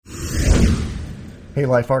Hey,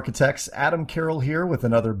 Life Architects. Adam Carroll here with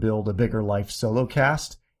another Build a Bigger Life solo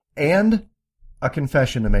cast and a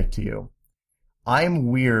confession to make to you. I'm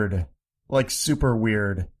weird, like super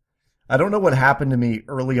weird. I don't know what happened to me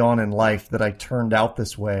early on in life that I turned out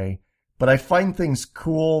this way, but I find things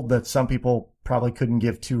cool that some people probably couldn't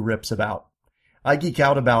give two rips about. I geek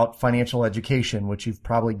out about financial education, which you've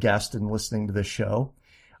probably guessed in listening to this show.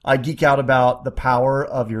 I geek out about the power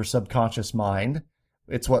of your subconscious mind.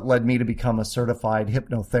 It's what led me to become a certified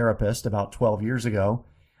hypnotherapist about 12 years ago.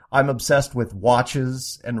 I'm obsessed with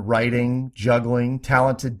watches and writing, juggling,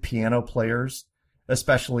 talented piano players,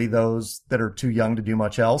 especially those that are too young to do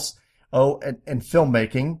much else. Oh, and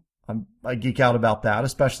filmmaking. I geek out about that,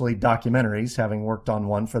 especially documentaries, having worked on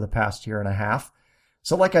one for the past year and a half.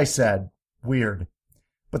 So like I said, weird.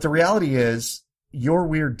 But the reality is, you're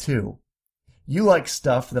weird too. You like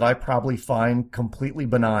stuff that I probably find completely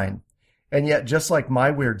benign. And yet, just like my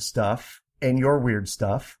weird stuff and your weird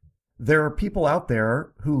stuff, there are people out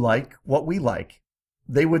there who like what we like.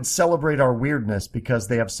 They would celebrate our weirdness because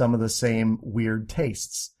they have some of the same weird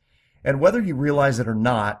tastes. And whether you realize it or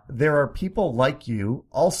not, there are people like you,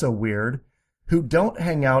 also weird, who don't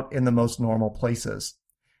hang out in the most normal places.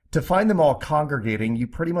 To find them all congregating, you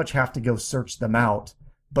pretty much have to go search them out.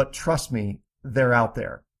 But trust me, they're out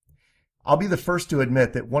there. I'll be the first to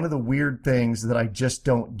admit that one of the weird things that I just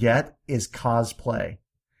don't get is cosplay.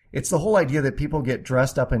 It's the whole idea that people get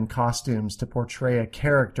dressed up in costumes to portray a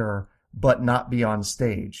character but not be on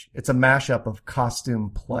stage. It's a mashup of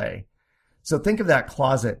costume play. So think of that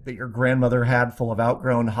closet that your grandmother had full of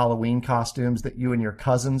outgrown Halloween costumes that you and your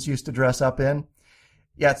cousins used to dress up in.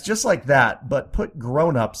 Yeah, it's just like that, but put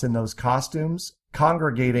grown-ups in those costumes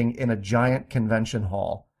congregating in a giant convention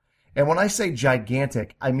hall. And when I say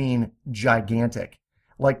gigantic, I mean gigantic.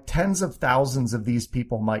 Like tens of thousands of these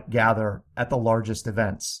people might gather at the largest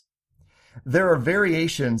events. There are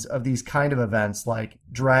variations of these kind of events like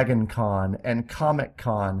Dragon Con and Comic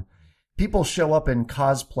Con. People show up in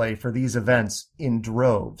cosplay for these events in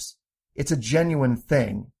droves. It's a genuine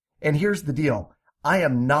thing. And here's the deal. I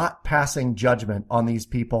am not passing judgment on these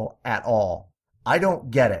people at all. I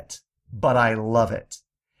don't get it, but I love it.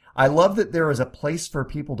 I love that there is a place for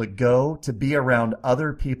people to go to be around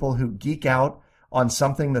other people who geek out on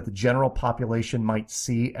something that the general population might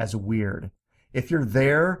see as weird. If you're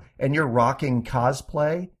there and you're rocking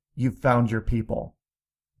cosplay, you've found your people.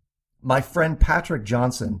 My friend Patrick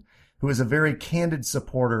Johnson, who is a very candid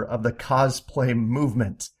supporter of the cosplay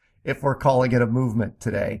movement, if we're calling it a movement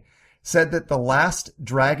today, said that the last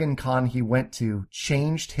Dragon Con he went to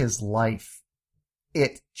changed his life.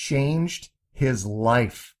 It changed his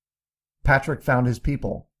life. Patrick found his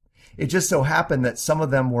people. It just so happened that some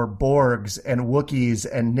of them were Borgs and Wookiees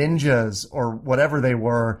and ninjas or whatever they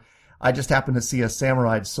were. I just happened to see a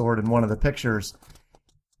samurai sword in one of the pictures.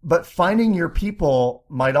 But finding your people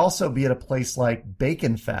might also be at a place like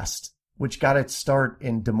Bacon Fest, which got its start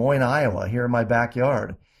in Des Moines, Iowa, here in my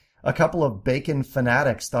backyard. A couple of bacon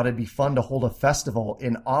fanatics thought it'd be fun to hold a festival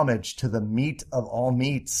in homage to the meat of all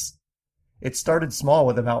meats. It started small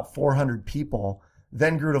with about 400 people,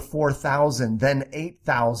 then grew to 4,000, then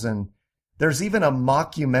 8,000. There's even a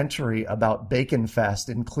mockumentary about Bacon Fest,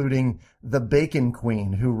 including the Bacon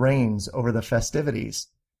Queen who reigns over the festivities.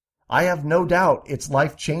 I have no doubt it's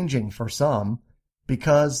life-changing for some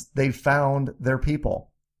because they've found their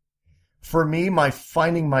people. For me, my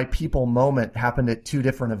finding my people moment happened at two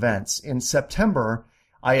different events. In September,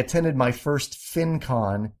 I attended my first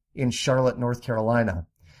FinCon in Charlotte, North Carolina.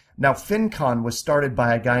 Now, FinCon was started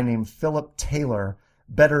by a guy named Philip Taylor,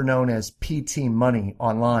 better known as PT Money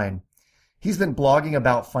online. He's been blogging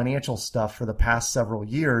about financial stuff for the past several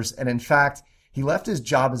years, and in fact, he left his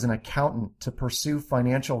job as an accountant to pursue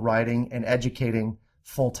financial writing and educating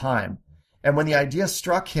full-time. And when the idea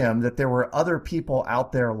struck him that there were other people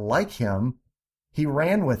out there like him, he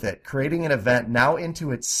ran with it, creating an event now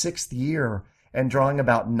into its 6th year and drawing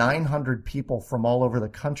about 900 people from all over the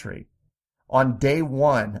country. On day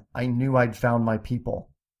one, I knew I'd found my people.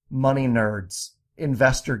 Money nerds,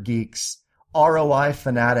 investor geeks, ROI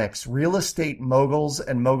fanatics, real estate moguls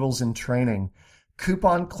and moguls in training,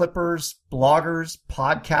 coupon clippers, bloggers,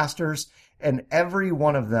 podcasters, and every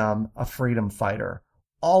one of them a freedom fighter.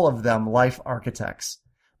 All of them life architects.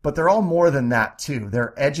 But they're all more than that too.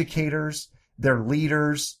 They're educators, they're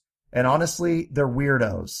leaders, and honestly, they're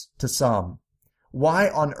weirdos to some. Why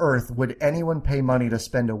on earth would anyone pay money to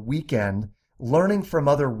spend a weekend learning from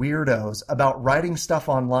other weirdos about writing stuff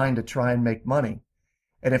online to try and make money?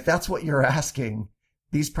 And if that's what you're asking,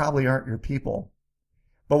 these probably aren't your people.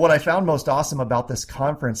 But what I found most awesome about this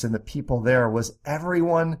conference and the people there was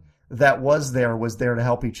everyone that was there to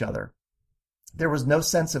help each other. There was no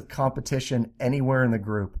sense of competition anywhere in the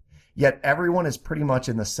group, yet everyone is pretty much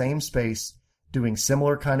in the same space, doing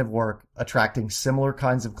similar kind of work, attracting similar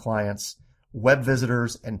kinds of clients, web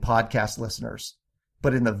visitors, and podcast listeners.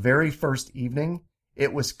 But in the very first evening,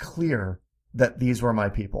 it was clear that these were my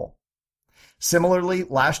people. Similarly,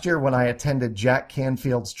 last year when I attended Jack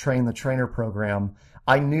Canfield's Train the Trainer program,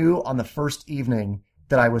 I knew on the first evening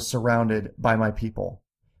that I was surrounded by my people.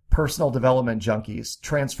 Personal development junkies,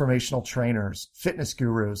 transformational trainers, fitness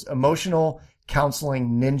gurus, emotional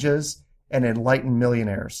counseling ninjas, and enlightened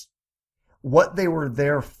millionaires. What they were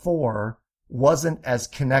there for wasn't as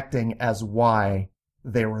connecting as why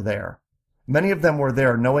they were there. Many of them were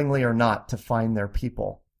there, knowingly or not, to find their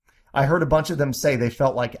people. I heard a bunch of them say they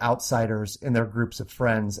felt like outsiders in their groups of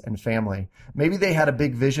friends and family. Maybe they had a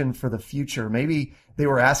big vision for the future. Maybe they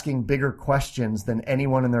were asking bigger questions than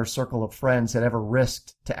anyone in their circle of friends had ever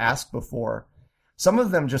risked to ask before. Some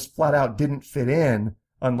of them just flat out didn't fit in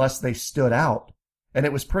unless they stood out. And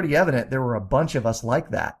it was pretty evident there were a bunch of us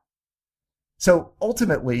like that. So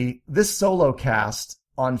ultimately, this solo cast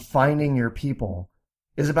on finding your people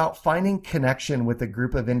is about finding connection with a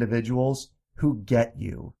group of individuals who get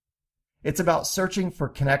you. It's about searching for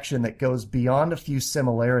connection that goes beyond a few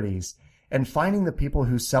similarities and finding the people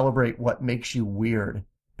who celebrate what makes you weird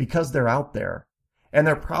because they're out there. And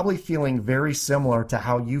they're probably feeling very similar to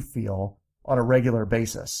how you feel on a regular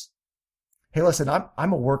basis. Hey, listen,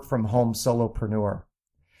 I'm a work from home solopreneur.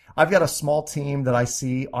 I've got a small team that I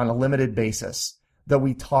see on a limited basis, though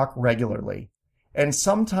we talk regularly. And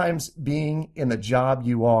sometimes being in the job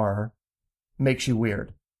you are makes you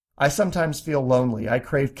weird. I sometimes feel lonely. I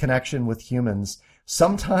crave connection with humans.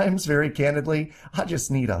 Sometimes, very candidly, I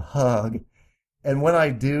just need a hug. And when I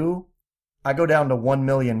do, I go down to 1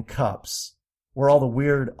 million cups, where all the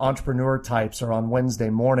weird entrepreneur types are on Wednesday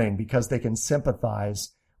morning because they can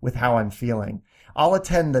sympathize with how I'm feeling. I'll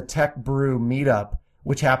attend the Tech Brew meetup,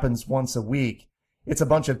 which happens once a week. It's a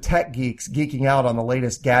bunch of tech geeks geeking out on the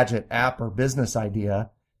latest gadget, app, or business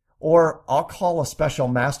idea. Or I'll call a special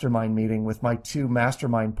mastermind meeting with my 2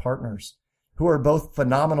 mastermind partners, who are both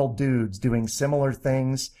phenomenal dudes doing similar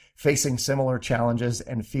things, facing similar challenges,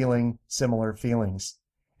 and feeling similar feelings.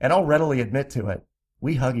 And I'll readily admit to it,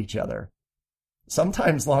 we hug each other.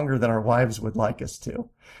 Sometimes longer than our wives would like us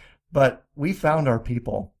to. But we found our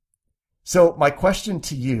people. So my question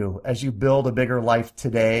to you as you build a bigger life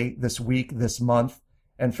today, this week, this month,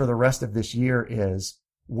 and for the rest of this year is,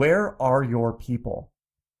 where are your people?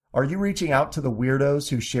 Are you reaching out to the weirdos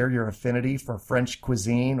who share your affinity for French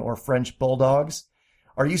cuisine or French bulldogs?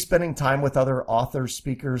 Are you spending time with other authors,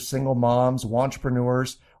 speakers, single moms,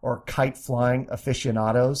 wantrepreneurs, or kite-flying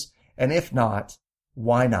aficionados? And if not,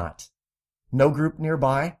 why not? No group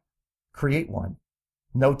nearby? Create one.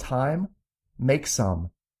 No time? Make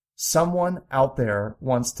some. Someone out there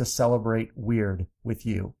wants to celebrate weird with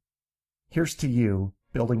you. Here's to you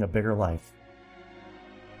building a bigger life.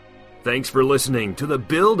 Thanks for listening to the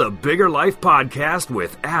Build a Bigger Life podcast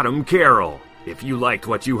with Adam Carroll. If you liked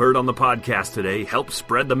what you heard on the podcast today, help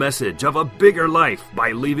spread the message of a bigger life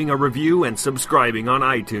by leaving a review and subscribing on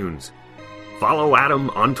iTunes. Follow Adam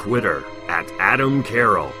on Twitter @Adam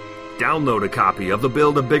Carroll. Download a copy of the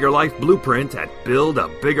Build a Bigger Life blueprint at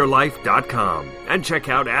buildabiggerlife.com and check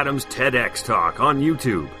out Adam's TEDx talk on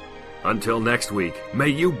YouTube. Until next week, may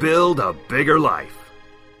you build a bigger life.